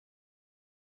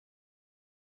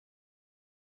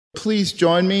Please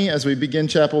join me as we begin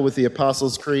chapel with the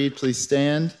Apostles' Creed. Please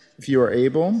stand if you are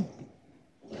able.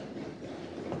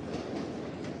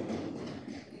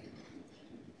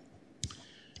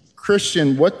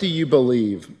 Christian, what do you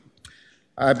believe?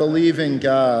 I believe in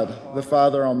God, the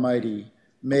Father Almighty,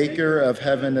 maker of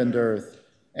heaven and earth,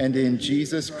 and in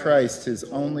Jesus Christ, his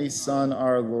only Son,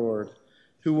 our Lord,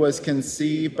 who was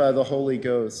conceived by the Holy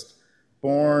Ghost,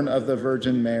 born of the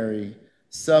Virgin Mary,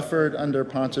 suffered under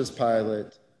Pontius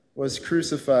Pilate, was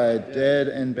crucified, dead,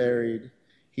 and buried.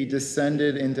 He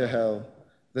descended into hell.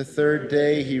 The third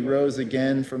day he rose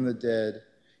again from the dead.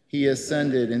 He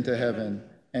ascended into heaven,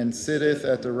 and sitteth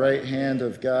at the right hand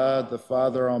of God the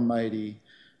Father Almighty.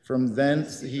 From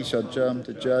thence he shall come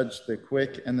to judge the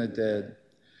quick and the dead.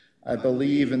 I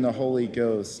believe in the Holy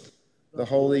Ghost, the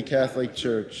Holy Catholic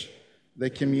Church, the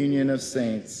communion of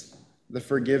saints, the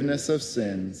forgiveness of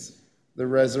sins, the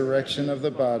resurrection of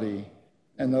the body,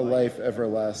 and the life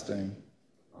everlasting.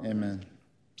 Amen.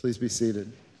 Please be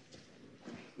seated.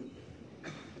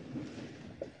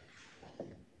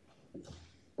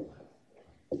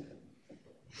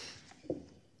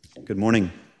 Good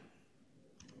morning.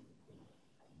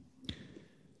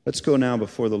 Let's go now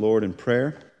before the Lord in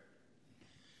prayer,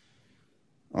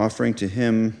 offering to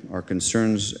him our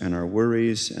concerns and our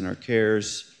worries and our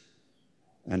cares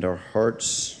and our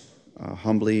hearts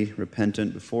humbly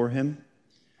repentant before him,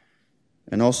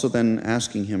 and also then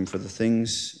asking him for the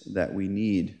things that we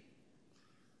need.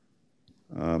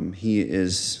 He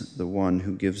is the one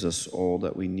who gives us all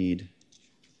that we need,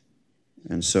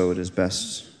 and so it is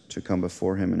best to come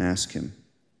before him and ask him.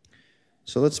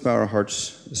 So let's bow our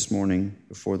hearts this morning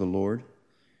before the Lord,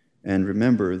 and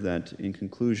remember that in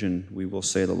conclusion we will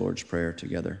say the Lord's Prayer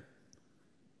together.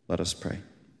 Let us pray.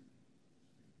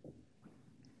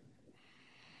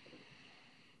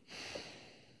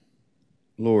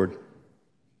 Lord,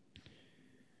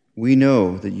 we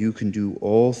know that you can do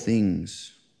all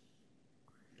things,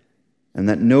 and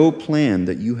that no plan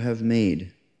that you have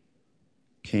made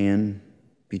can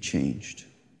be changed.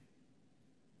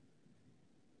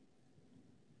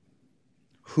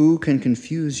 Who can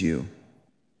confuse you?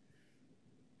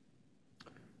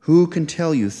 Who can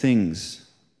tell you things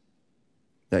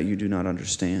that you do not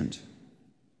understand?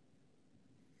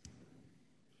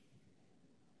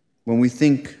 When we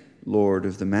think, Lord,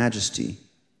 of the majesty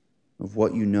of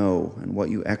what you know and what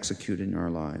you execute in our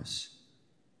lives,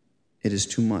 it is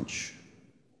too much.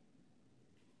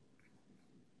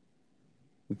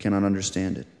 We cannot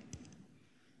understand it.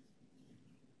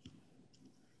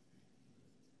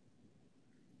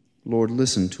 Lord,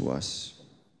 listen to us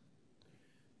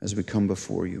as we come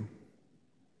before you.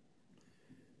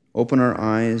 Open our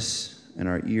eyes and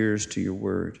our ears to your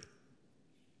word.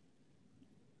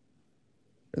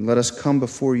 And let us come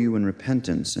before you in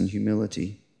repentance and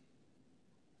humility.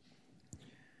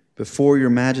 Before your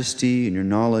majesty and your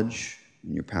knowledge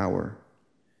and your power,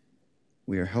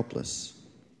 we are helpless.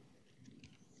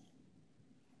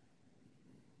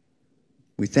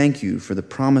 We thank you for the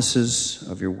promises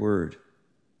of your word,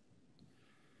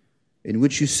 in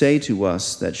which you say to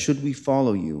us that should we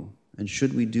follow you and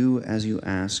should we do as you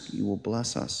ask, you will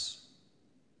bless us.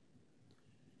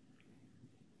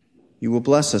 You will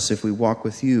bless us if we walk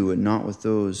with you and not with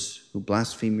those who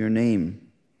blaspheme your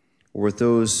name, or with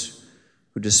those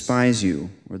who despise you,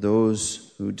 or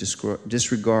those who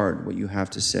disregard what you have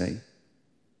to say.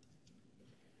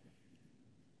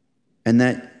 And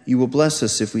that you will bless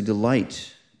us if we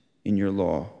delight in your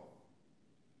law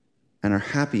and are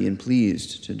happy and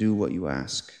pleased to do what you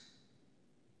ask.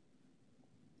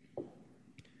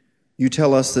 You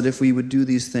tell us that if we would do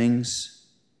these things,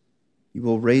 you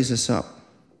will raise us up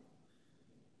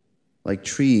like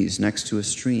trees next to a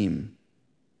stream.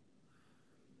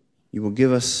 You will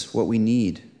give us what we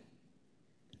need.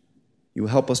 You will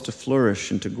help us to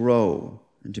flourish and to grow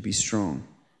and to be strong.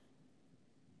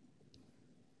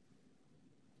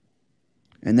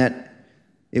 And that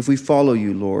if we follow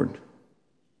you, Lord,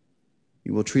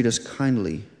 you will treat us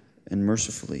kindly and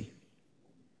mercifully,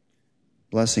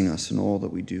 blessing us in all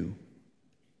that we do.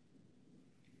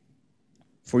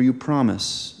 For you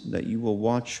promise that you will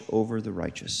watch over the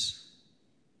righteous.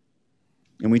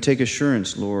 And we take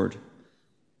assurance, Lord,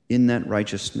 in that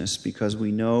righteousness, because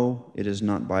we know it is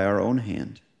not by our own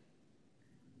hand,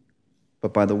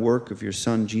 but by the work of your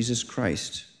Son, Jesus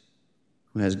Christ,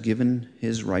 who has given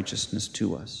his righteousness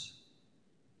to us.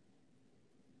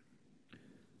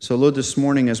 So, Lord, this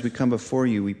morning as we come before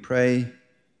you, we pray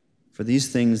for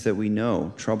these things that we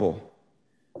know trouble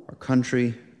our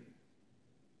country,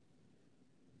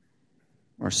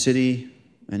 our city,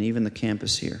 and even the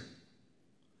campus here.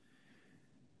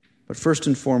 But first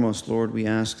and foremost, Lord, we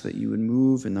ask that you would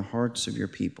move in the hearts of your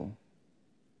people.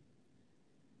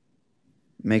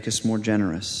 Make us more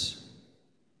generous,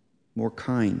 more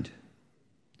kind,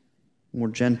 more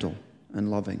gentle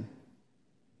and loving.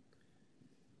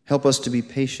 Help us to be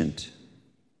patient.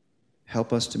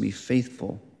 Help us to be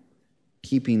faithful,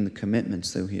 keeping the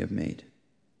commitments that we have made.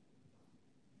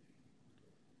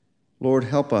 Lord,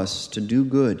 help us to do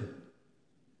good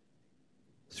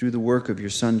through the work of your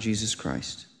Son, Jesus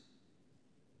Christ.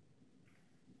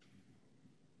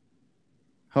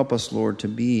 Help us, Lord, to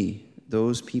be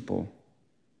those people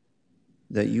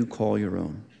that you call your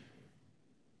own.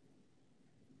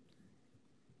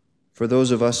 For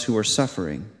those of us who are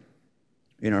suffering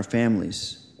in our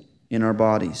families, in our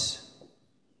bodies,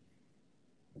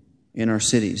 in our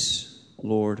cities,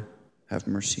 Lord, have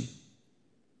mercy.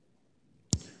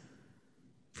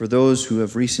 For those who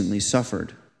have recently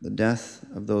suffered the death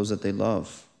of those that they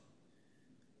love,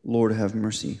 Lord, have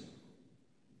mercy.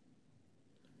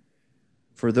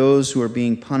 For those who are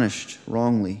being punished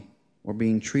wrongly or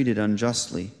being treated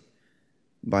unjustly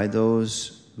by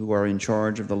those who are in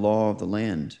charge of the law of the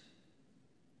land,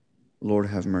 Lord,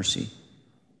 have mercy.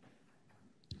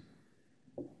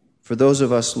 For those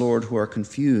of us, Lord, who are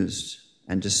confused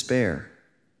and despair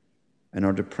and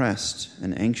are depressed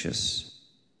and anxious,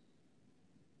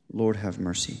 Lord, have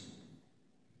mercy.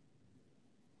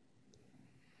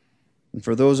 And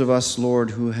for those of us, Lord,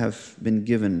 who have been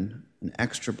given an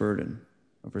extra burden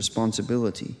of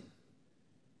responsibility,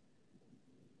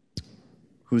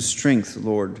 whose strength,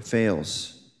 Lord,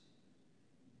 fails,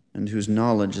 and whose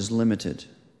knowledge is limited,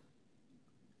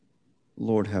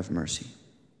 Lord, have mercy.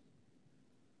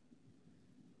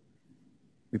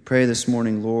 We pray this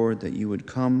morning, Lord, that you would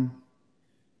come,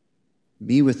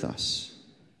 be with us,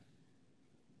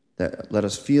 that let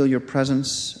us feel your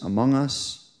presence among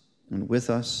us and with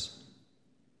us.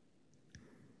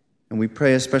 And we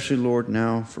pray especially, Lord,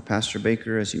 now for Pastor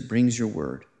Baker as he brings your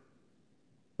word.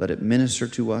 Let it minister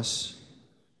to us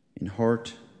in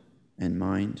heart and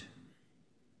mind.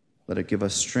 Let it give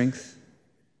us strength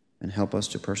and help us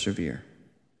to persevere.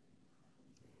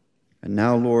 And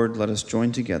now, Lord, let us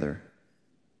join together,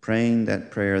 praying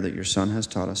that prayer that your Son has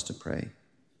taught us to pray,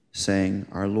 saying,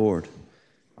 Our Lord,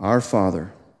 our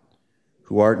Father,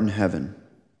 who art in heaven,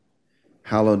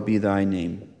 hallowed be thy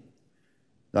name.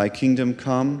 Thy kingdom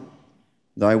come,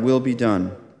 thy will be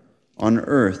done, on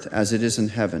earth as it is in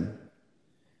heaven.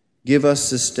 Give us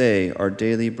this day our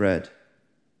daily bread,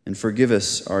 and forgive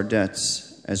us our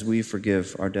debts as we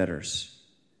forgive our debtors.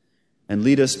 And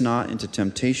lead us not into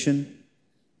temptation,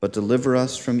 but deliver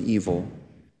us from evil.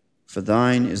 For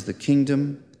thine is the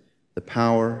kingdom, the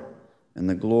power, and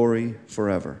the glory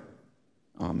forever.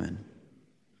 Amen.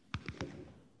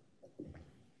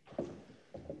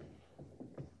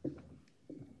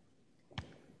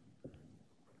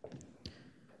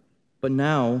 But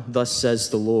now, thus says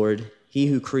the Lord, he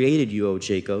who created you, O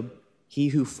Jacob, he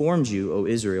who formed you, O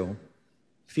Israel,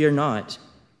 fear not,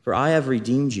 for I have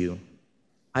redeemed you.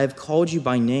 I have called you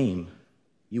by name.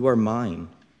 You are mine.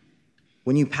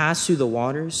 When you pass through the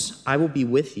waters, I will be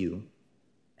with you,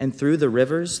 and through the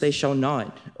rivers they shall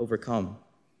not overcome.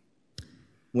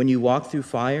 When you walk through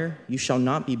fire, you shall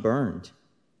not be burned,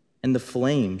 and the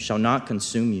flame shall not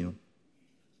consume you.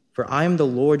 For I am the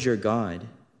Lord your God,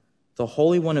 the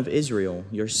Holy One of Israel,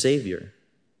 your Savior.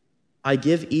 I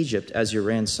give Egypt as your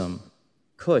ransom,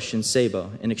 Cush and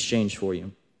Seba in exchange for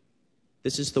you.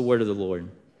 This is the word of the Lord.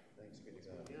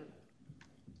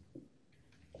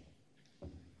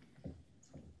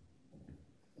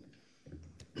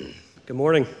 Good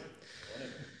morning.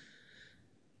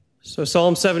 So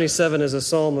Psalm 77 is a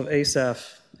psalm of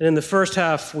Asaph. And in the first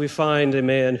half, we find a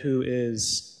man who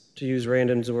is, to use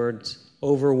Randon's words,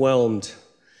 overwhelmed.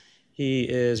 He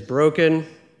is broken.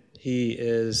 He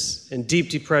is in deep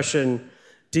depression,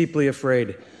 deeply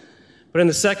afraid. But in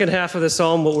the second half of the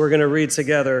psalm, what we're going to read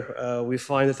together, we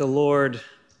find that the Lord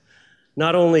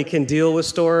not only can deal with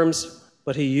storms,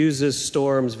 but he uses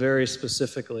storms very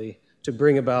specifically to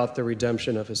bring about the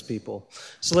redemption of his people.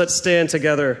 So let's stand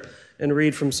together and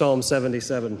read from Psalm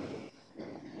 77.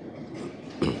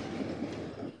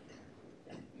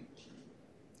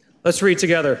 Let's read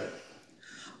together.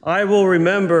 I will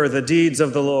remember the deeds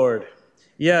of the Lord.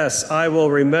 Yes, I will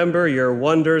remember your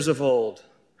wonders of old.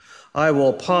 I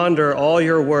will ponder all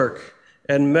your work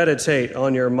and meditate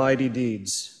on your mighty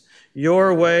deeds.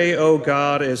 Your way, O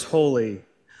God, is holy.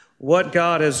 What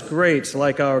God is great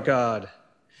like our God?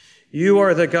 You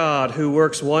are the God who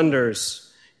works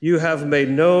wonders. You have made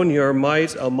known your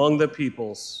might among the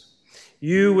peoples.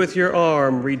 You with your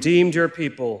arm redeemed your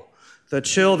people, the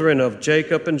children of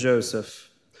Jacob and Joseph.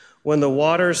 When the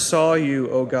waters saw you,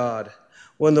 O God,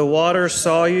 when the waters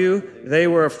saw you, they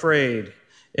were afraid.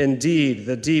 Indeed,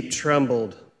 the deep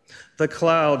trembled. The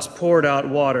clouds poured out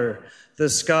water. The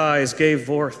skies gave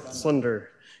forth thunder.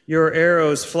 Your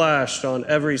arrows flashed on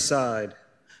every side.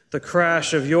 The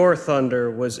crash of your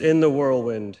thunder was in the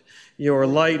whirlwind. Your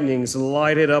lightnings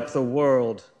lighted up the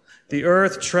world. The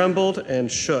earth trembled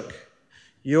and shook.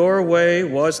 Your way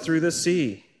was through the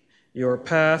sea, your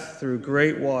path through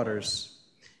great waters.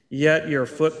 Yet your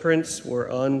footprints were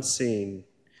unseen.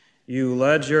 You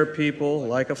led your people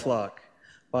like a flock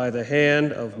by the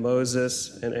hand of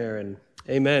Moses and Aaron.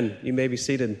 Amen. You may be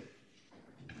seated.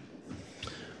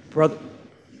 Brother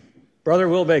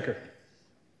Will Baker.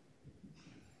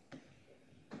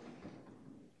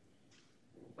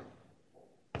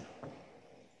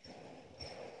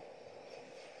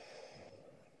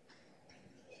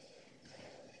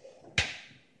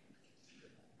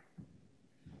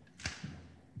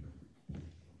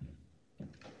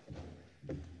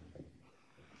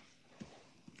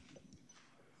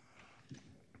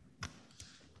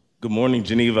 Good morning,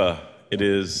 Geneva. It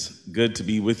is good to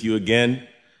be with you again.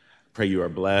 Pray you are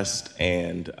blessed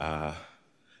and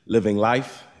living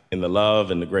life in the love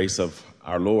and the grace of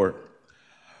our Lord.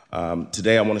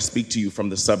 Today, I want to speak to you from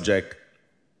the subject,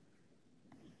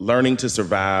 learning to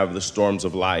survive the storms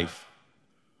of life.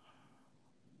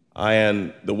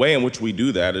 And the way in which we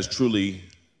do that is truly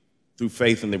through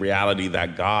faith in the reality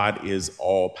that God is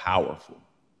all powerful.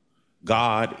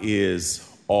 God is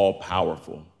all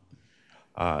powerful.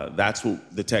 That's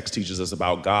what the text teaches us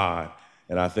about God.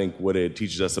 And I think what it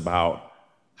teaches us about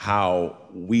how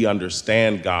we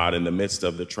understand God in the midst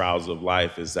of the trials of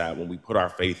life is that when we put our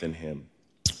faith in him,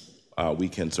 we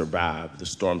can survive the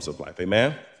storms of life.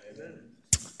 Amen? Amen.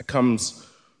 It comes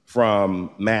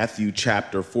from Matthew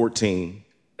chapter 14,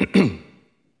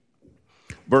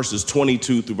 verses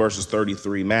 22 through verses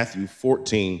 33. Matthew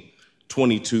 14,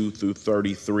 22 through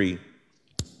 33.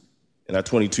 And at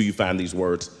 22, you find these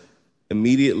words.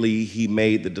 Immediately, he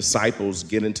made the disciples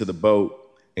get into the boat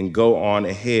and go on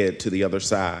ahead to the other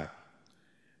side.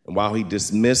 And while he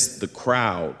dismissed the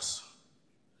crowds,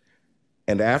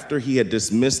 and after he had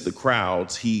dismissed the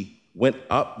crowds, he went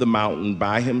up the mountain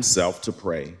by himself to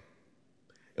pray.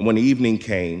 And when evening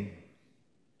came,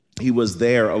 he was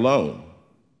there alone.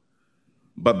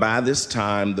 But by this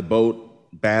time, the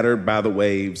boat, battered by the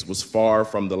waves, was far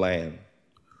from the land,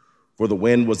 for the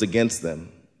wind was against them.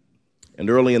 And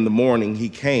early in the morning, he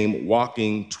came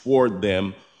walking toward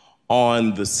them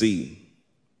on the sea.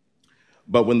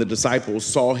 But when the disciples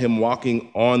saw him walking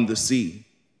on the sea,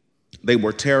 they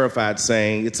were terrified,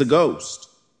 saying, "It's a ghost."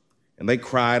 And they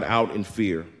cried out in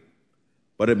fear.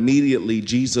 But immediately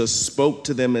Jesus spoke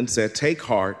to them and said, "Take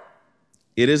heart,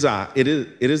 it is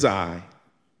I.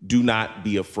 Do not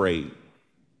be afraid."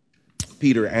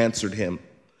 Peter answered him,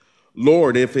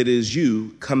 "Lord, if it is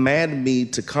you, command me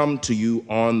to come to you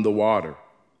on the water."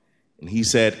 And he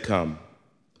said, "Come."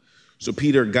 So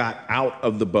Peter got out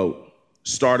of the boat,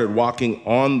 started walking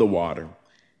on the water,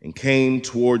 and came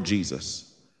toward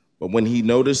Jesus. But when he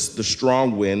noticed the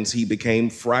strong winds, he became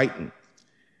frightened.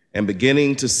 And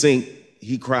beginning to sink,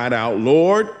 he cried out,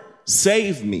 "Lord,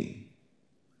 save me."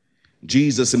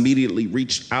 Jesus immediately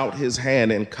reached out his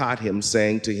hand and caught him,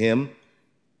 saying to him,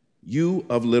 "You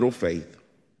of little faith,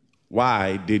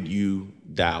 why did you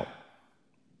doubt?"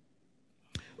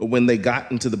 But when they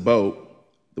got into the boat,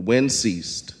 the wind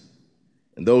ceased,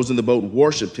 and those in the boat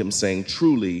worshiped him, saying,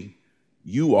 "Truly,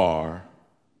 you are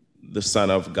the Son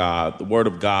of God." The word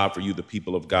of God for you, the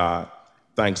people of God.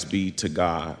 Thanks be to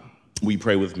God. Will you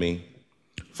pray with me?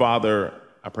 Father,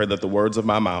 I pray that the words of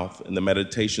my mouth and the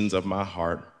meditations of my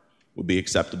heart will be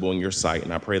acceptable in your sight,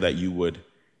 and I pray that you would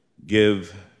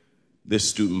give this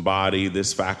student body,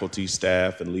 this faculty,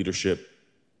 staff, and leadership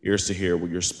ears to hear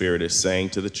what your Spirit is saying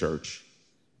to the church.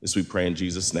 This we pray in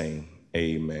Jesus' name.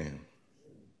 Amen.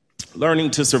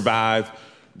 Learning to survive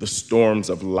the storms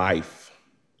of life.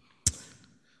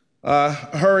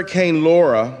 Hurricane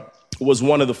Laura was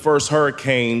one of the first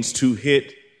hurricanes to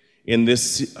hit in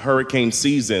this hurricane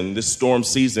season, this storm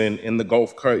season in the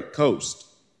Gulf Coast.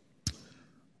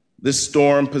 This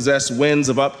storm possessed winds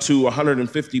of up to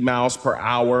 150 miles per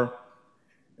hour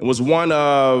and was one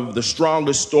of the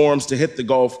strongest storms to hit the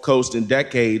Gulf Coast in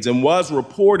decades, and was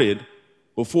reported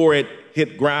before it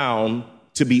hit ground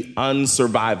to be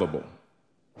unsurvivable.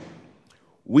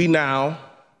 We now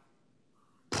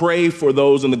pray for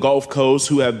those in the Gulf Coast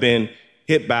who have been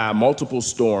hit by multiple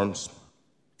storms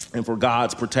and for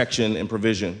God's protection and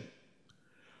provision.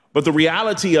 But the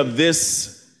reality of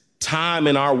this time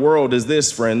in our world is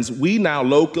this, friends. We now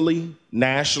locally,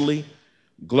 nationally,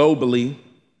 globally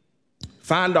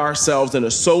find ourselves in a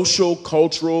social,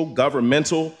 cultural,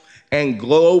 governmental, and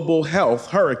global health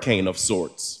hurricane of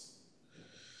sorts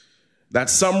that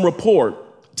some report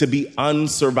to be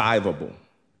unsurvivable.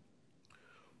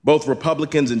 Both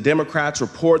Republicans and Democrats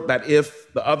report that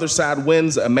if the other side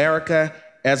wins, America,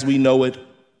 as we know it,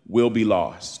 will be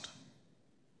lost.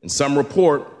 And some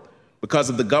report, because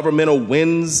of the governmental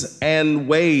winds and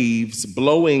waves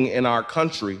blowing in our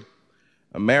country,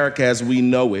 America, as we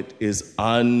know it, is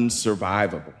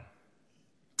unsurvivable.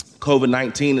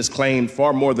 COVID-19 has claimed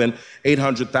far more than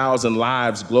 800,000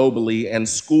 lives globally, and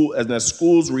as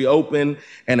schools reopen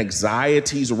and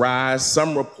anxieties rise,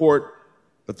 some report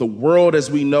that the world as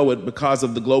we know it, because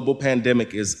of the global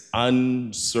pandemic, is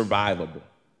unsurvivable.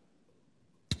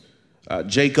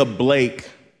 Jacob Blake,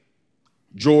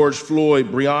 George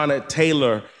Floyd, Breonna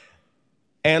Taylor,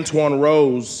 Antoine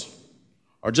Rose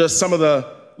are just some of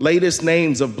the latest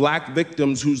names of Black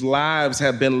victims whose lives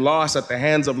have been lost at the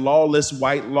hands of lawless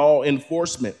white law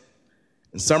enforcement.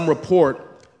 And some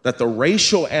report that the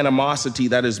racial animosity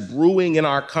that is brewing in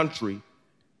our country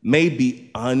may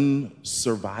be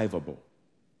unsurvivable.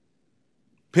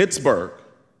 Pittsburgh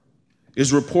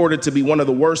is reported to be one of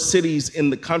the worst cities in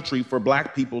the country for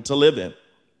Black people to live in.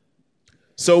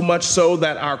 So much so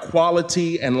that our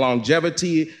quality and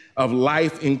longevity of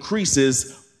life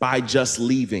increases by just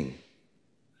leaving.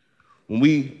 When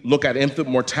we look at infant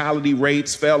mortality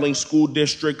rates, failing school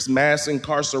districts, mass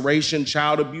incarceration,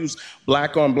 child abuse,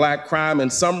 Black on Black crime,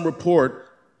 and some report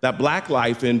that Black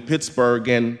life in Pittsburgh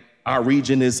and our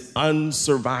region is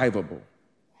unsurvivable.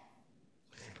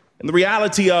 And the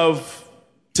reality of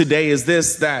today is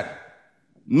this, that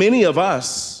many of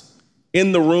us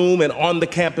in the room and on the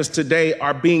campus today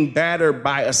are being battered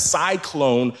by a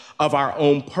cyclone of our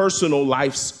own personal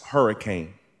life's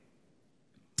hurricane.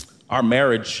 Our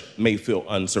marriage may feel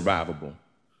unsurvivable.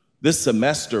 This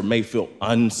semester may feel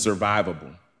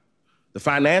unsurvivable. The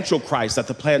financial crisis that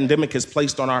the pandemic has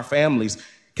placed on our families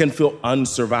can feel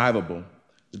unsurvivable.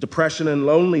 The depression and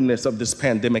loneliness of this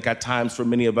pandemic at times for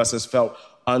many of us has felt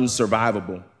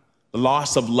unsurvivable. The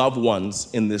loss of loved ones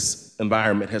in this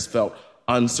environment has felt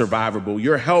unsurvivable.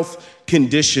 Your health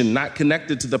condition not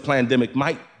connected to the pandemic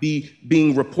might be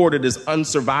being reported as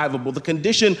unsurvivable. The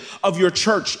condition of your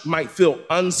church might feel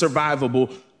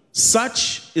unsurvivable.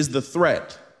 Such is the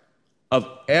threat of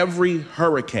every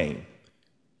hurricane,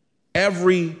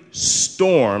 every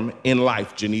storm in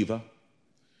life, Geneva.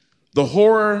 The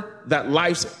horror that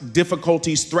life's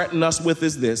difficulties threaten us with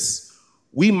is this: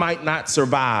 we might not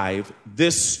survive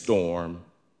this storm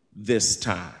this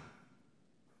time.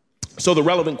 So the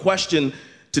relevant question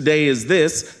today is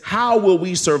this: how will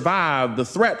we survive the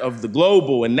threat of the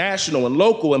global and national and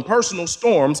local and personal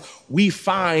storms we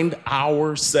find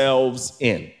ourselves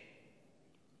in?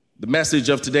 The message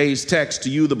of today's text to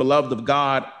you, the beloved of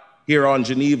God, here on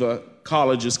Geneva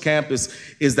College's campus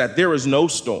is that there is no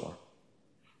storm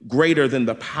greater than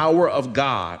the power of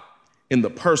God in the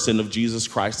person of Jesus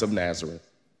Christ of Nazareth.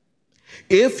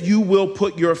 If you will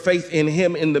put your faith in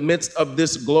him in the midst of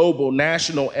this global,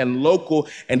 national, and local,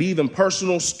 and even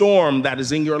personal storm that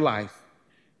is in your life,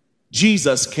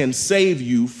 Jesus can save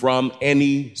you from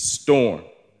any storm.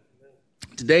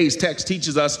 Today's text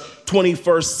teaches us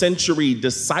 21st century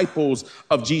disciples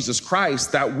of Jesus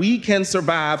Christ that we can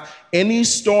survive any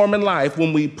storm in life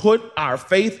when we put our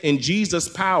faith in Jesus'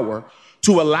 power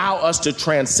to allow us to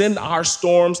transcend our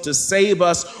storms, to save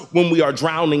us when we are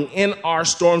drowning in our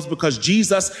storms, because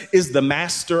Jesus is the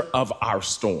master of our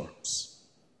storms.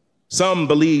 Some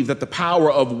believe that the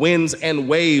power of winds and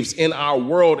waves in our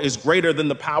world is greater than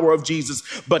the power of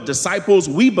Jesus. But disciples,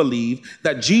 we believe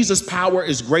that Jesus' power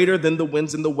is greater than the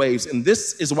winds and the waves. And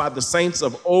this is why the saints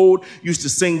of old used to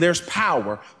sing, there's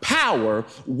power,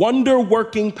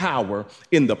 wonder-working power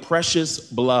in the precious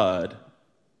blood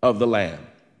of the Lamb.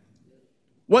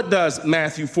 What does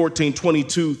Matthew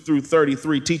 14:22 through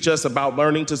 33 teach us about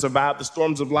learning to survive the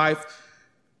storms of life?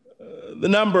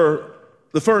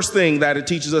 The first thing that it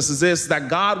teaches us is this: that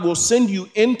God will send you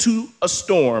into a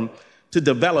storm to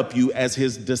develop you as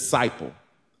his disciple.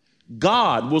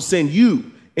 God will send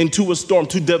you into a storm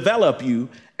to develop you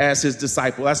as his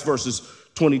disciple. That's verses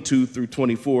 22 through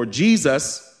 24.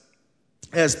 Jesus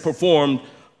has performed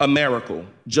a miracle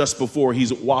just before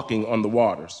he's walking on the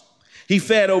waters. He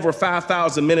fed over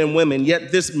 5,000 men and women,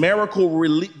 yet this miracle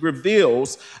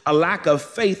reveals a lack of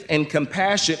faith and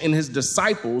compassion in his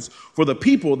disciples for the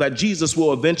people that Jesus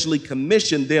will eventually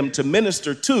commission them to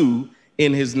minister to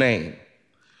in his name.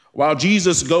 While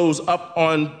Jesus goes up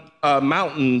on a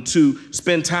mountain to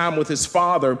spend time with his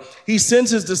Father, he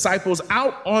sends his disciples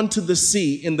out onto the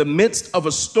sea in the midst of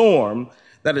a storm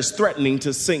that is threatening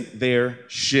to sink their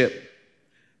ship.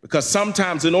 Because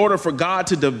sometimes in order for God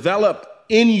to develop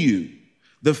in you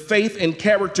the faith and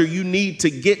character you need to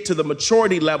get to the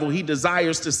maturity level he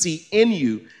desires to see in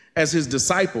you as his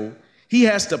disciple, he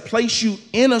has to place you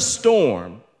in a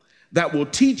storm that will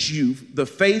teach you the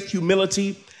faith,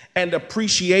 humility, and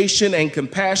appreciation and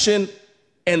compassion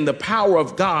and the power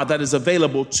of God that is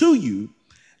available to you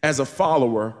as a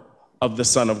follower of the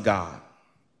Son of God.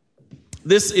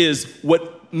 This is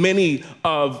what many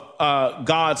of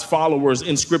God's followers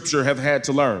in Scripture have had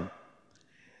to learn.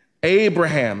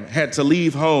 Abraham had to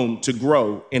leave home to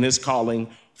grow in his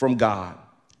calling from God,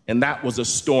 and that was a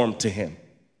storm to him.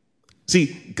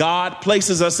 See, God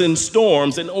places us in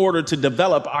storms in order to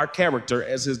develop our character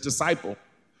as his disciple.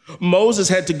 Moses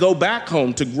had to go back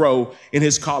home to grow in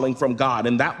his calling from God,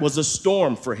 and that was a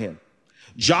storm for him.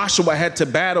 Joshua had to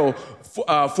battle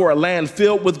for a land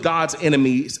filled with God's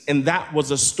enemies, and that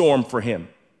was a storm for him.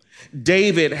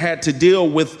 David had to deal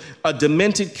with a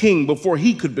demented king before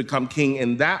he could become king,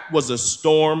 and that was a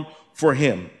storm for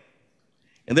him.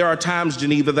 And there are times,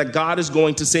 Geneva, that God is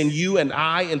going to send you and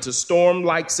I into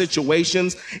storm-like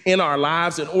situations in our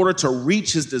lives in order to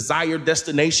reach his desired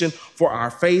destination for our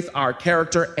faith, our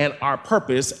character, and our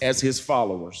purpose as his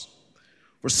followers.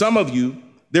 For some of you,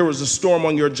 there was a storm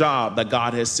on your job that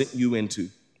God has sent you into.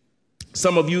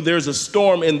 Some of you, there's a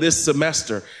storm in this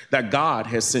semester that God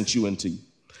has sent you into.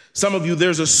 Some of you,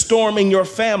 there's a storm in your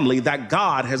family that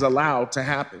God has allowed to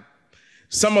happen.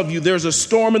 Some of you, there's a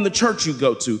storm in the church you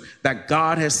go to that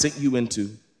God has sent you into.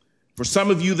 For some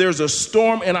of you, there's a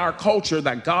storm in our culture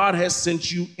that God has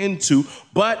sent you into.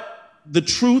 But the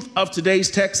truth of today's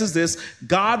text is this: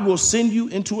 God will send you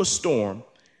into a storm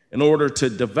in order to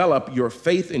develop your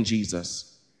faith in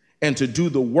Jesus and to do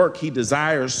the work he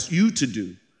desires you to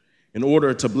do in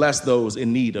order to bless those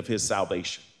in need of his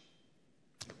salvation.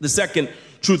 The second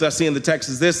truth I see in the text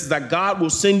is this: is that God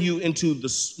will send you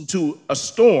into a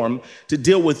storm to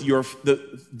deal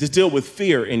with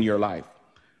fear in your life.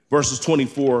 Verses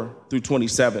 24 through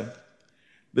 27.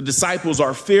 The disciples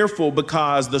are fearful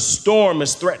because the storm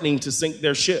is threatening to sink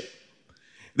their ship.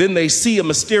 Then they see a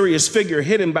mysterious figure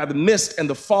hidden by the mist and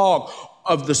the fog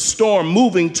of the storm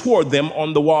moving toward them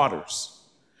on the waters.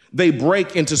 They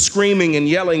break into screaming and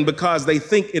yelling because they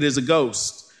think it is a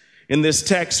ghost. In this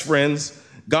text, friends,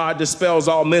 God dispels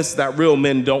all myths that real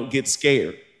men don't get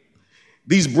scared.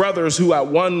 These brothers who at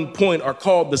one point are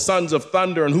called the sons of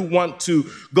thunder and who want to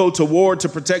go to war to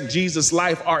protect Jesus'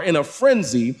 life are in a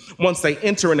frenzy once they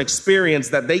enter an experience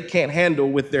that they can't handle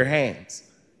with their hands.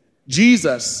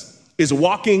 Jesus is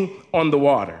walking on the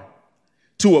water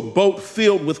to a boat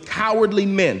filled with cowardly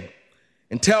men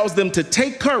and tells them to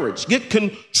take courage, get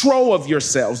control of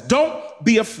yourselves. Don't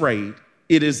be afraid.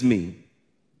 It is me.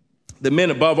 The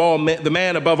man above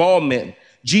all men,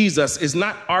 Jesus, is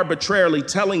not arbitrarily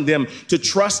telling them to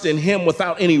trust in him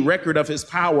without any record of his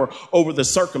power over the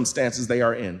circumstances they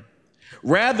are in.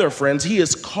 Rather, friends, he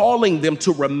is calling them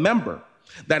to remember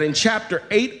that in chapter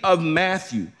 8 of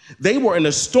Matthew, they were in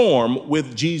a storm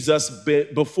with Jesus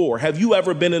before. Have you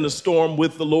ever been in a storm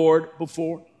with the Lord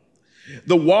before?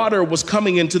 The water was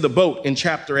coming into the boat in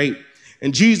chapter 8,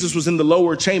 and Jesus was in the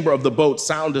lower chamber of the boat,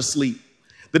 sound asleep.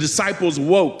 The disciples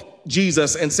woke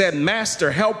Jesus and said,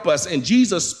 "Master, help us." And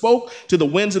Jesus spoke to the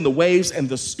winds and the waves, and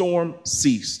the storm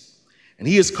ceased. And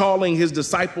he is calling his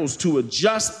disciples to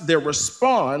adjust their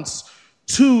response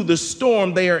to the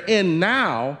storm they are in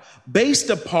now,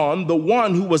 based upon the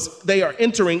one who is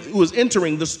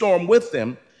entering the storm with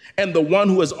them, and the one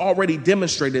who has already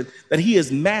demonstrated that he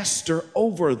is master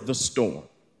over the storm.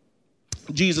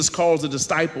 Jesus calls the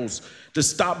disciples to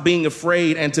stop being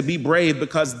afraid and to be brave,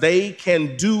 because they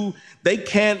can do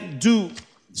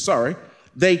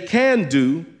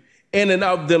in and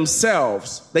of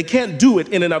themselves. They can't do it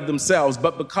in and of themselves,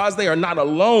 but because they are not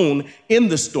alone in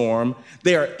the storm,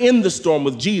 they are in the storm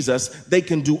with Jesus, they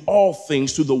can do all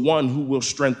things through the one who will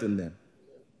strengthen them.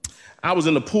 I was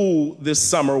in the pool this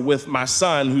summer with my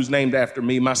son, who's named after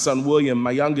me, my son William,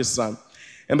 my youngest son.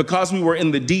 And because we were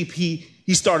in the deep, he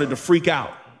started to freak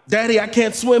out. "Daddy, I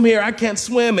can't swim here. I can't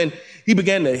swim." And he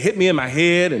began to hit me in my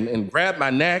head and grab my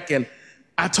neck. And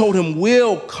I told him,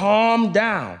 "Will, calm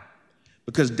down,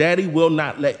 because Daddy will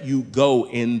not let you go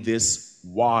in this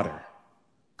water.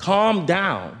 Calm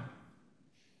down,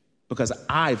 because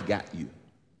I've got you."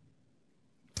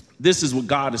 This is what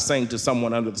God is saying to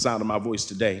someone under the sound of my voice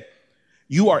today.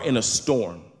 You are in a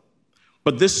storm,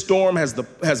 but this storm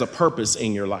has a purpose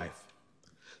in your life.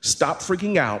 Stop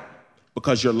freaking out,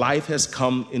 because your life has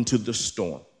come into the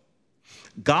storm.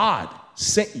 God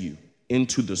sent you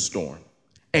into the storm,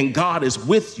 and God is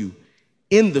with you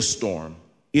in the storm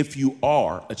if you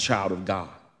are a child of God.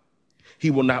 He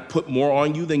will not put more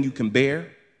on you than you can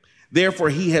bear. Therefore,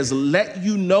 he has let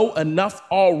you know enough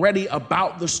already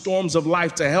about the storms of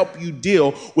life to help you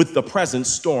deal with the present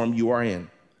storm you are in.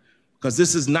 Because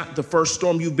this is not the first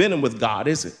storm you've been in with God,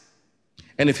 is it?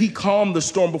 And if he calmed the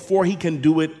storm before, he can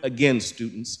do it again,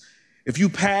 students. If you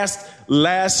passed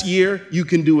last year, you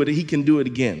can do it. He can do it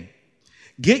again.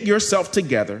 Get yourself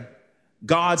together.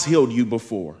 God's healed you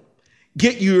before.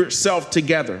 Get yourself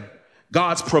together.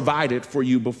 God's provided for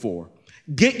you before.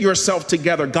 Get yourself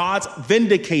together. God's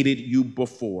vindicated you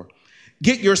before.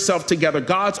 Get yourself together.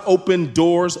 God's opened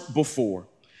doors before.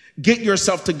 Get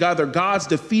yourself together. God's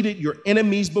defeated your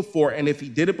enemies before. And if he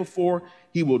did it before,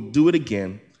 he will do it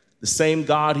again. The same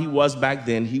God he was back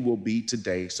then, he will be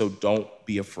today. So don't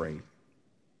be afraid.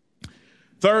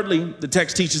 Thirdly, the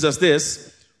text teaches us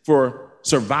this: for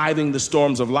surviving the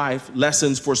storms of life,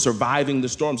 lessons for surviving the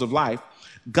storms of life.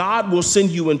 God will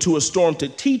send you into a storm to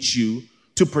teach you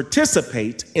to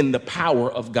participate in the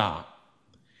power of God.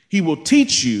 He will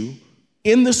teach you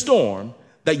in the storm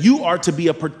that you are to be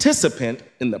a participant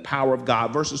in the power of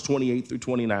God. Verses 28 through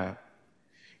 29.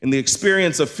 In the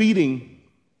experience of feeding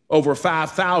over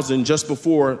 5,000 just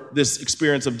before this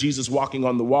experience of Jesus walking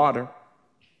on the water,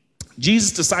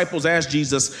 Jesus' disciples asked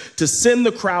Jesus to send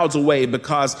the crowds away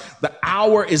because the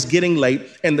hour is getting late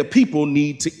and the people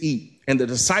need to eat. And the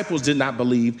disciples did not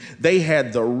believe they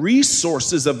had the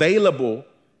resources available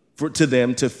to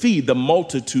them to feed the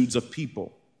multitudes of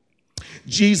people.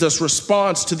 Jesus'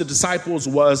 response to the disciples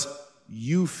was,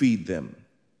 "You feed them."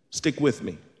 Stick with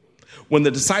me. When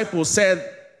Jesus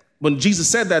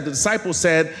said that, the disciples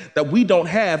said that we don't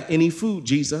have any food,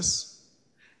 Jesus.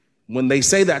 When they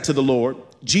say that to the Lord,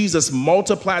 Jesus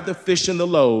multiplied the fish and the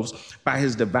loaves by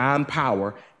his divine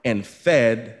power and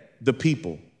fed the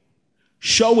people,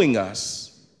 showing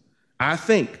us, I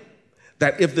think,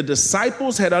 that if the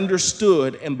disciples had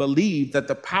understood and believed that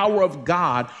the power of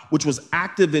God, which was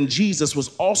active in Jesus, was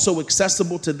also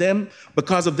accessible to them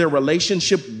because of their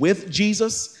relationship with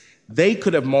Jesus, they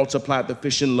could have multiplied the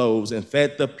fish and loaves and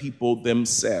fed the people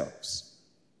themselves.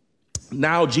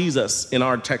 Now Jesus, in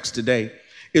our text today,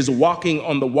 is walking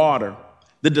on the water.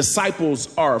 The disciples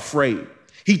are afraid.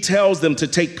 He tells them to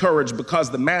take courage because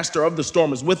the master of the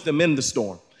storm is with them in the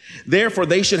storm. Therefore,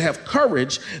 they should have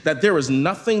courage that there is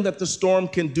nothing that the storm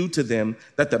can do to them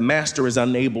that the master is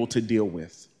unable to deal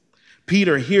with.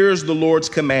 Peter hears the Lord's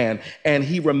command and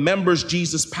he remembers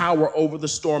Jesus' power over the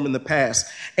storm in the past.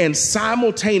 And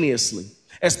simultaneously,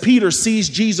 as Peter sees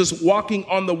Jesus walking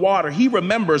on the water, he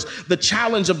remembers the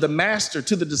challenge of the master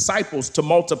to the disciples to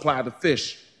multiply the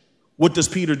fish. What does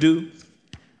Peter do?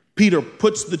 Peter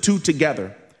puts the two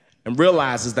together and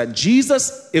realizes that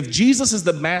if Jesus is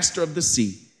the master of the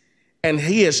sea, and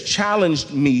he has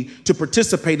challenged me to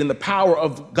participate in the power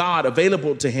of God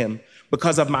available to him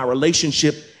because of my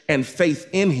relationship and faith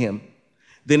in him,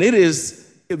 then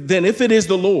if it is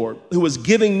the Lord who is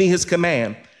giving me his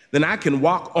command, then I can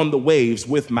walk on the waves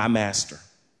with my master.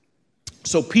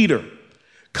 So Peter,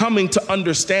 coming to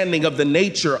understanding of the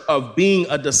nature of being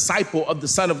a disciple of the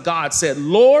Son of God, said,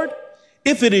 "Lord,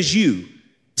 if it is you,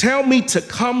 tell me to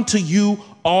come to you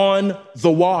on the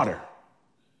water."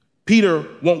 Peter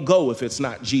won't go if it's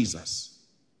not Jesus,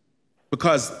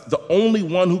 because the only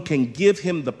one who can give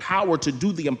him the power to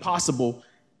do the impossible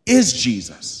is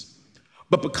Jesus.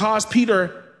 But because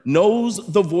Peter knows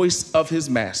the voice of his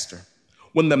master,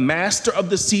 when the master of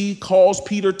the sea calls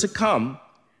Peter to come,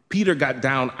 Peter got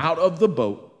down out of the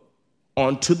boat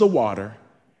onto the water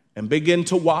and began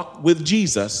to walk with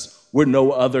Jesus where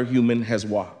no other human has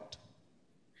walked.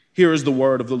 Here is the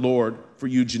word of the Lord for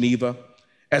you, Geneva.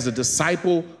 As a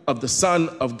disciple of the Son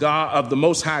of God, of the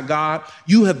Most High God,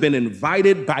 you have been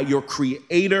invited by your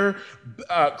Creator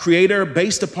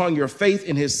based upon your faith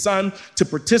in his Son to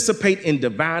participate in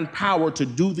divine power to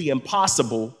do the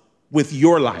impossible with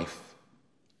your life.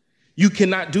 You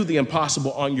cannot do the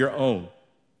impossible on your own.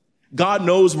 God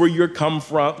knows where you're come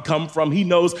from. He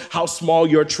knows how small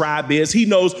your tribe is. He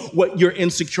knows what your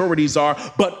insecurities are.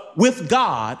 But with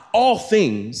God, all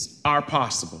things are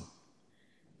possible.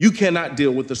 You cannot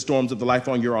deal with the storms of the life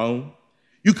on your own.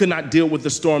 You cannot deal with the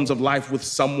storms of life with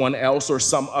someone else or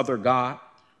some other God,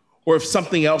 or if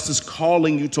something else is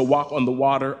calling you to walk on the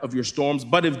water of your storms.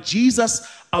 But if Jesus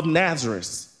of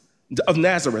Nazareth,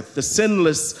 the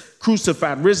sinless,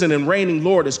 crucified, risen, and reigning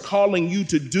Lord is calling you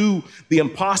to do the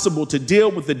impossible, to deal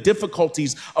with the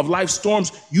difficulties of life's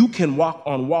storms, you can walk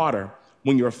on water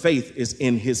when your faith is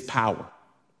in his power.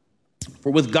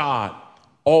 For with God,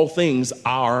 all things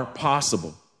are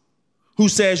possible. Who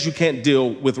says you can't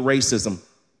deal with racism?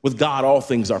 With God, all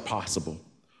things are possible.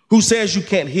 Who says you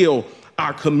can't heal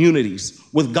our communities?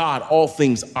 With God, all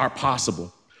things are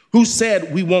possible. Who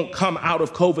said we won't come out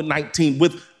of COVID-19?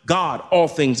 With God, all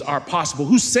things are possible.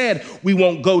 Who said we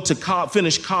won't go to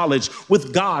finish college?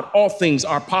 With God, all things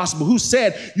are possible. Who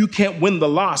said you can't win the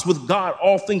loss? With God,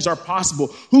 all things are possible.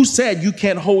 Who said you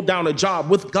can't hold down a job?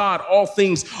 With God, all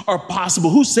things are possible.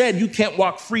 Who said you can't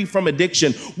walk free from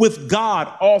addiction? With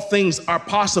God, all things are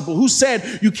possible. Who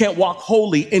said you can't walk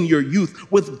holy in your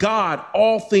youth? With God,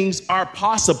 all things are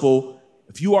possible.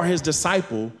 If you are his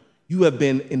disciple, you have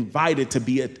been invited to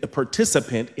be a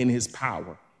participant in his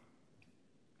power.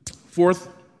 Fourth,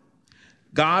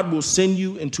 God will send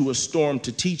you into a storm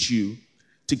to teach you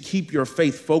to keep your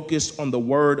faith focused on the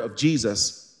word of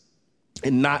Jesus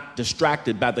and not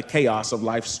distracted by the chaos of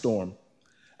life's storm.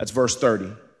 That's verse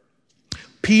 30.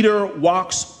 Peter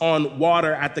walks on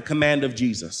water at the command of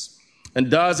Jesus and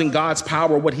does in God's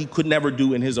power what he could never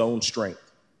do in his own strength.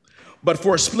 But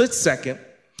for a split second,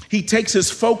 he takes his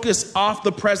focus off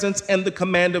the presence and the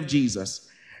command of Jesus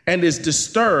and is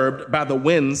disturbed by the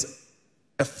wind's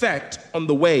effect on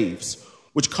the waves,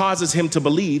 which causes him to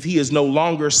believe he is no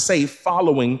longer safe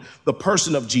following the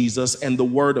person of Jesus and the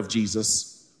word of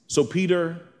Jesus. So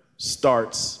Peter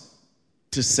starts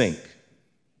to sink.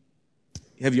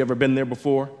 Have you ever been there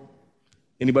before?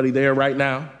 Anybody there right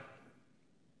now?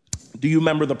 Do you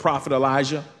remember the prophet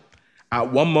Elijah?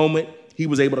 At one moment, he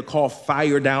was able to call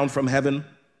fire down from heaven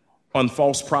on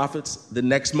false prophets. The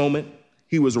next moment,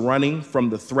 he was running from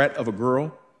the threat of a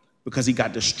girl because he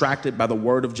got distracted by the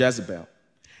word of Jezebel.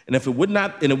 And it would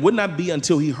not be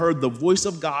until he heard the voice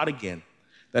of God again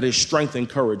that his strength and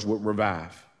courage would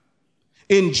revive.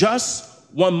 In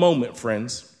just one moment,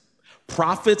 friends,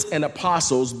 prophets and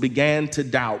apostles began to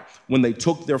doubt when they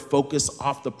took their focus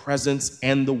off the presence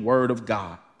and the word of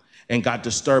God and got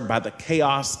disturbed by the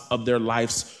chaos of their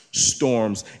life's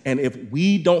storms. And if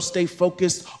we don't stay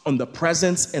focused on the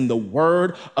presence and the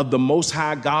word of the Most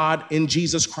High God in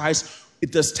Jesus Christ,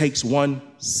 it just takes 1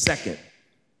 second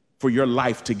for your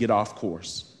life to get off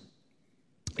course,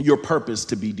 your purpose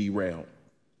to be derailed.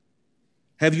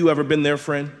 Have you ever been there,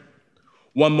 friend?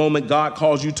 One moment God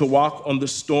calls you to walk on the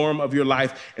storm of your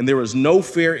life, and there is no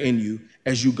fear in you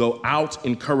as you go out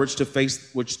in courage to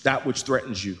face that which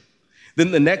threatens you.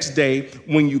 Then the next day,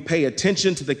 when you pay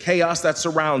attention to the chaos that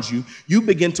surrounds you, you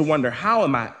begin to wonder, how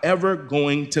am I ever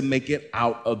going to make it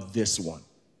out of this one?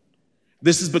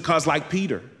 This is because, like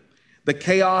Peter, the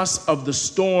chaos of the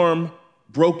storm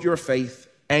broke your faith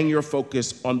and your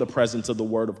focus on the presence of the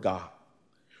word of God.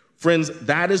 Friends,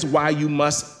 that is why you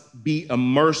must be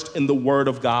immersed in the word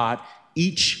of God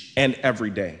each and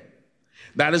every day.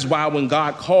 That is why when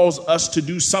God calls us to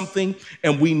do something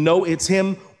and we know it's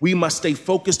him, we must stay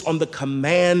focused on the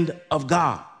command of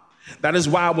God. That is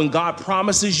why when God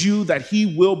promises you that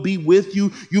he will be with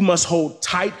you, you must hold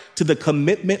tight to the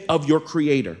commitment of your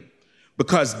creator,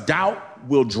 because doubt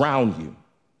will drown you.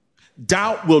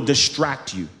 Doubt will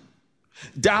distract you.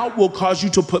 Doubt will cause you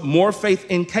to put more faith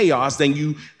in chaos than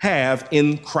you have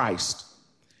in Christ.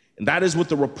 And that is what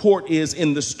the report is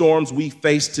in the storms we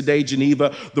face today,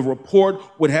 Geneva. The report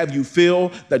would have you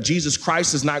feel that Jesus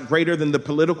Christ is not greater than the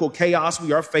political chaos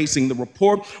we are facing. The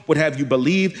report would have you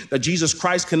believe that Jesus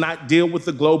Christ cannot deal with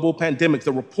the global pandemic.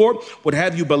 The report would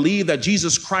have you believe that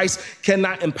Jesus Christ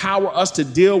cannot empower us to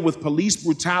deal with police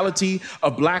brutality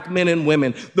of black men and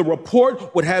women. The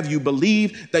report would have you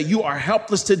believe that you are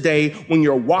helpless today when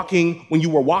you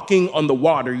were walking on the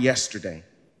water yesterday.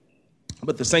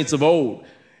 But the saints of old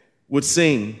would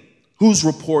sing, "Whose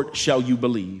report shall you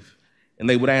believe?" And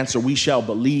they would answer, "We shall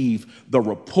believe the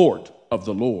report of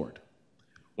the Lord."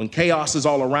 When chaos is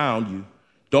all around you,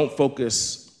 don't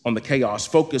focus on the chaos.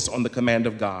 Focus on the command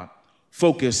of God.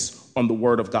 Focus on the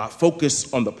word of God.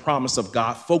 Focus on the promise of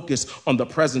God. Focus on the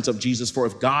presence of Jesus. For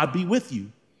if God be with you,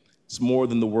 it's more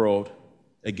than the world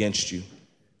against you.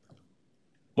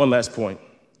 One last point.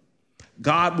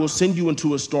 God will send you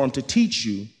into a storm to teach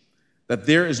you that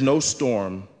there is no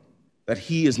storm that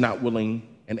he is not willing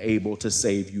and able to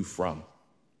save you from.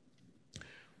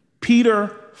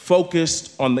 Peter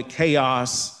focused on the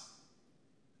chaos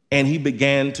and he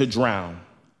began to drown.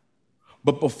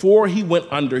 But before he went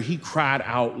under, he cried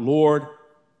out, "Lord,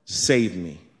 save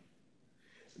me."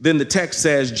 Then the text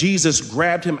says, Jesus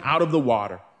grabbed him out of the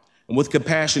water, and with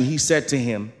compassion, he said to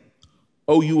him,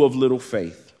 "O you of little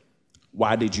faith,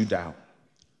 why did you doubt?"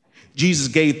 Jesus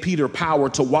gave Peter power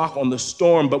to walk on the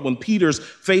storm, but when Peter's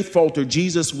faith faltered,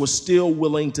 Jesus was still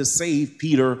willing to save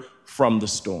Peter from the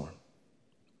storm.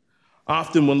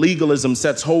 Often when legalism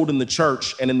sets hold in the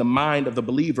church and in the mind of the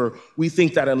believer, we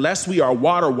think that unless we are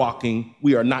water walking,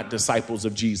 we are not disciples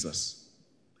of Jesus.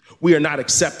 We are not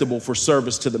acceptable for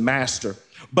service to the master.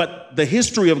 But the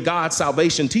history of God's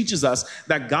salvation teaches us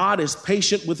that God is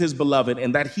patient with his beloved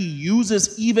and that he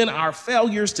uses even our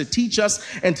failures to teach us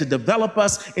and to develop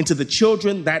us into the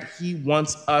children that he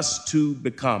wants us to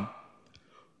become.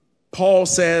 Paul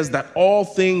says that all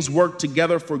things work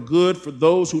together for good for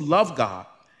those who love God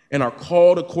and are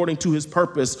called according to his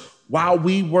purpose. While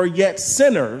we were yet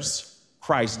sinners,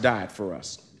 Christ died for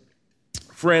us.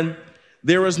 Friend,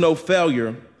 there is no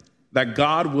failure that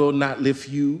God will not lift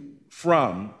you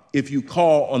from if you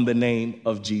call on the name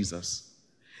of Jesus.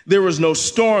 There is no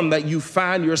storm that you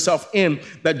find yourself in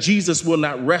that Jesus will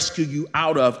not rescue you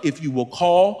out of if you will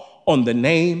call on the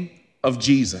name of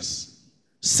Jesus.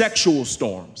 Sexual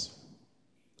storms,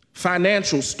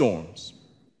 financial storms,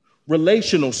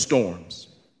 relational storms.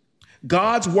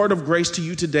 God's word of grace to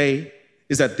you today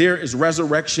is that there is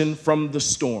resurrection from the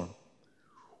storm.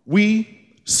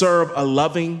 We serve a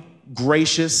loving,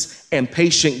 gracious, and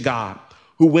patient God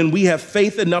who, when we have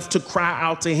faith enough to cry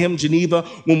out to him, Geneva,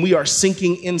 when we are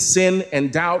sinking in sin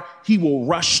and doubt, he will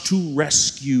rush to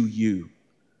rescue you.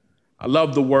 I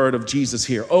love the word of Jesus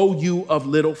here. Oh, you of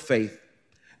little faith.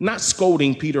 Not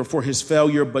scolding Peter for his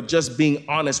failure, but just being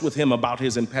honest with him about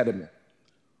his impediment.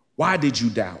 Why did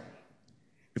you doubt?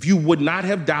 If you would not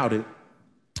have doubted,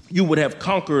 you would have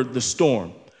conquered the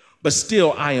storm. But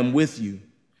still, I am with you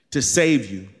to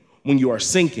save you when you are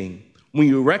sinking, when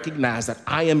you recognize that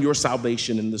I am your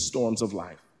salvation in the storms of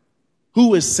life.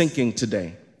 Who is sinking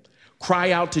today?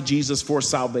 Cry out to Jesus for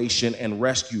salvation and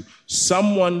rescue.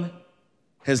 Someone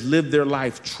has lived their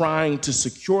life trying to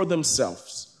secure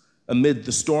themselves amid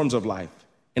the storms of life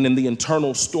and in the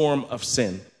internal storm of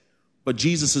sin. But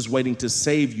Jesus is waiting to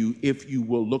save you if you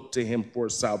will look to him for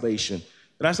salvation.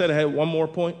 Did I say I had one more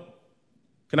point?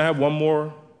 Can I have one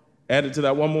more added to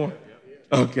that? One more?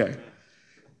 Okay.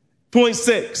 Point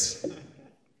 6.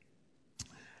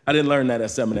 I didn't learn that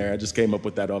at seminary. I just came up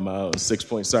with that on my own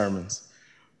 6-point sermons.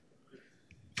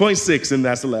 Point 6, and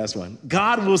that's the last one.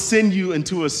 God will send you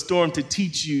into a storm to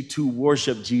teach you to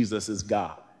worship Jesus as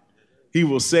God. He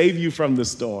will save you from the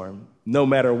storm, no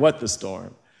matter what the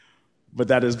storm. But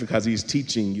that is because he's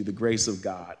teaching you the grace of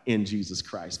God in Jesus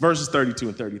Christ. Verses 32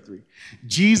 and 33.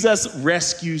 Jesus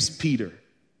rescues Peter.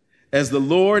 As the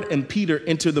Lord and Peter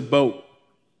enter the boat,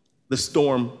 the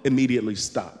storm immediately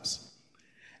stops.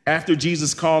 After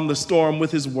Jesus calmed the storm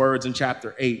with his words in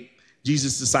chapter 8,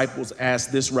 Jesus' disciples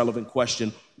asked this relevant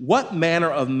question: what manner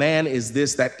of man is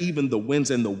this that even the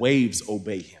winds and the waves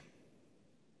obey him?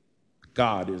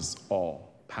 God is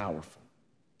all powerful.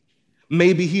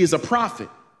 Maybe he is a prophet.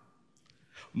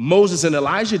 Moses and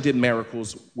Elijah did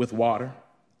miracles with water,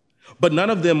 but none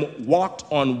of them walked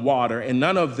on water, and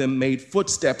none of them made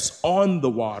footsteps on the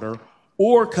water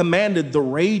or commanded the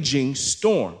raging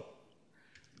storm.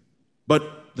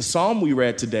 But the psalm we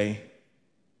read today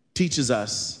teaches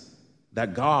us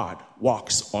that God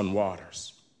walks on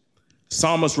waters. The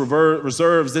psalmist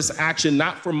reserves this action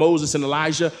not for Moses and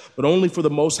Elijah, but only for the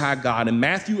Most High God. And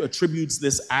Matthew attributes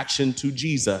this action to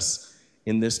Jesus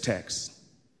in this text.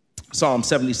 Psalm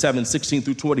 77, 16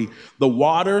 through 20. The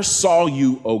waters saw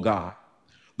you, O God.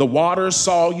 The waters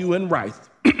saw you in wrath.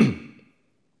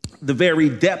 The very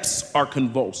depths are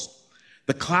convulsed.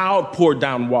 The cloud poured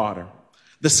down water.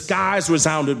 The skies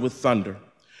resounded with thunder.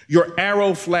 Your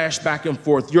arrow flashed back and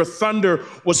forth. Your thunder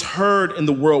was heard in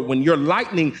the whirlwind. Your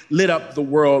lightning lit up the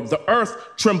world. The earth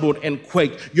trembled and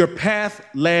quaked. Your path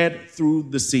led through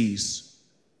the seas,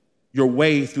 your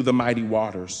way through the mighty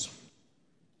waters.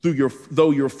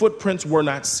 Though your footprints were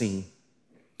not seen,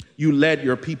 you led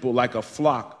your people like a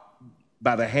flock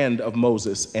by the hand of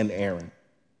Moses and Aaron.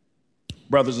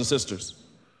 Brothers and sisters,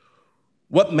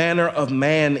 what manner of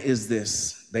man is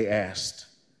this? They asked,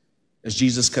 as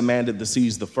Jesus commanded the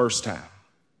seas the first time.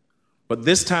 But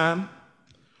this time,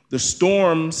 the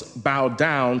storms bowed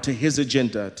down to his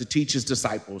agenda to teach his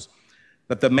disciples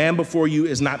that the man before you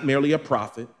is not merely a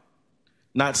prophet,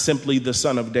 not simply the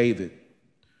son of David,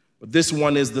 but this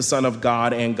one is the Son of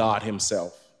God and God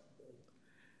himself.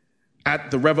 At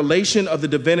the revelation of the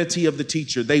divinity of the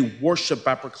teacher, they worship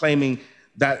by proclaiming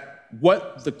that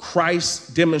what the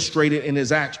Christ demonstrated in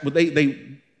his action,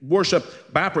 they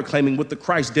worship by proclaiming what the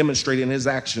Christ demonstrated in his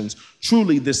actions.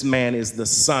 Truly, this man is the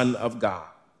Son of God.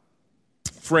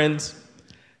 Friends,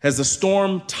 has the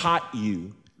storm taught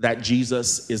you that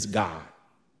Jesus is God?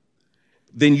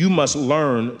 Then you must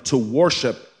learn to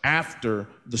worship after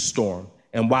the storm.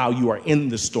 And while you are in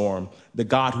the storm, the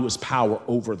God who has power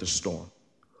over the storm.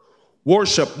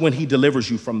 Worship when he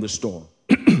delivers you from the storm.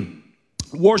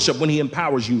 Worship when he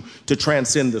empowers you to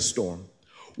transcend the storm.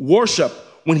 Worship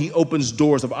when he opens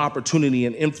doors of opportunity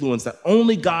and influence that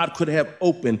only God could have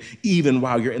opened, even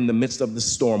while you're in the midst of the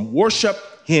storm. Worship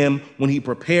him when he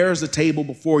prepares a table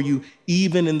before you,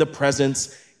 even in the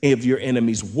presence of your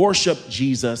enemies. Worship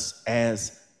Jesus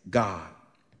as God.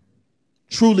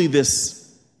 Truly,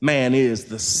 this man is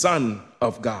the Son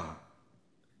of God.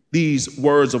 These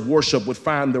words of worship would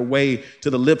find their way to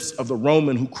the lips of the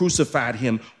Roman who crucified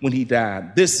him when he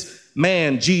died. This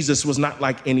man, Jesus, was not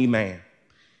like any man.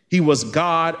 He was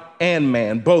God and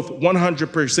man, both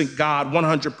 100% God,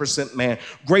 100% man,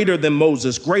 greater than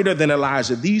Moses, greater than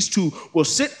Elijah. These two will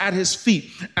sit at his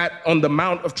feet on the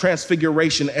Mount of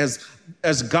Transfiguration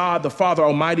as God, the Father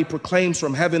Almighty, proclaims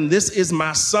from heaven, "This is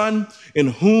my Son in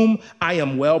whom I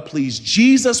am well pleased."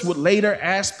 Jesus would later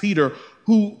ask Peter,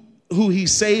 who he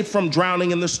saved from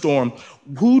drowning in the storm,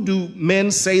 "Who do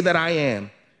men say that I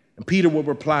am?" And Peter would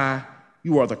reply,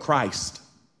 "You are the Christ,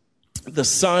 the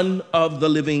Son of the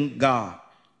living God."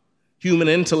 Human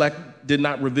intellect did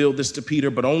not reveal this to Peter,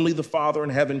 but only the Father in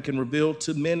heaven can reveal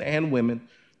to men and women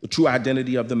the true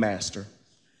identity of the Master.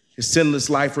 His sinless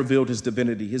life revealed his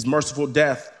divinity. His merciful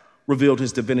death revealed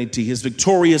his divinity. His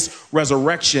victorious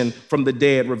resurrection from the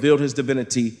dead revealed his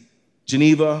divinity.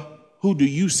 Geneva, who do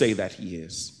you say that he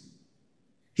is?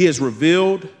 He has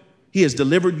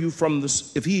delivered you from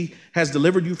if he has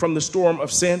delivered you from the storm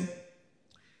of sin,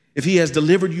 if he has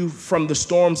delivered you from the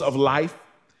storms of life,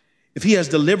 if he has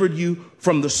delivered you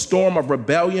from the storm of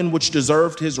rebellion which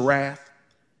deserved his wrath,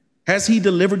 has he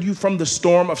delivered you from the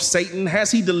storm of Satan?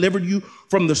 Has he delivered you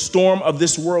from the storm of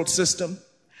this world system?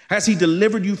 Has he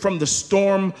delivered you from the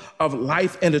storm of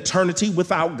life and eternity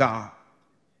without God?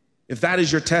 If that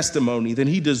is your testimony, then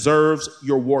he deserves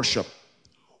your worship.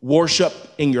 Worship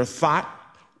in your thought,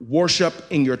 worship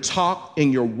in your talk,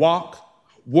 in your walk,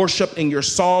 worship in your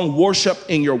song, worship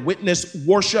in your witness,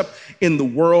 worship in the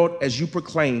world as you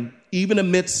proclaim, even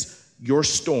amidst your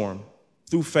storm,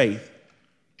 through faith,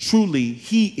 truly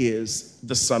he is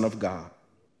the Son of God.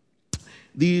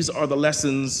 These are the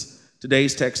lessons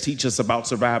today's text teaches us about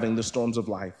surviving the storms of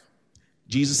life.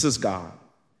 Jesus is God.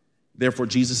 Therefore,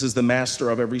 Jesus is the master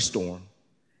of every storm.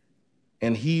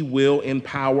 And he will, in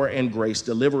power and grace,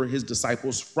 deliver his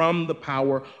disciples from the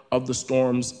power of the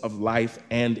storms of life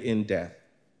and in death.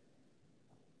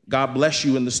 God bless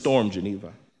you in the storm,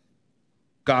 Geneva.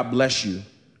 God bless you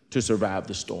to survive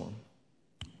the storm.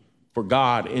 For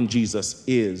God in Jesus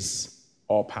is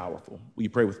all powerful. Will you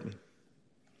pray with me?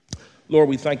 Lord,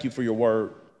 we thank you for your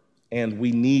word, and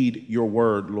we need your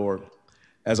word, Lord,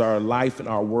 as our life and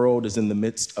our world is in the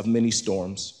midst of many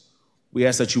storms. We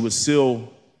ask that you would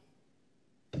seal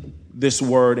this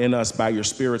word in us by your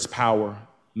Spirit's power,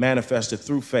 manifested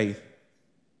through faith,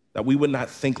 that we would not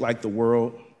think like the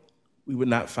world. We would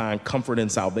not find comfort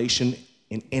and salvation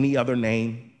in any other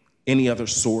name, any other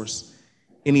source,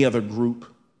 any other group,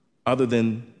 other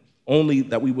than only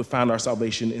that we would find our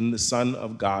salvation in the Son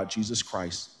of God, Jesus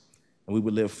Christ, and we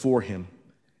would live for him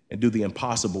and do the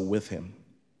impossible with him.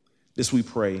 This we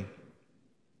pray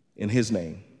in his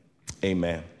name.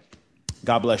 Amen.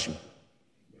 God bless you.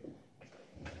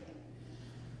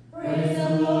 Praise the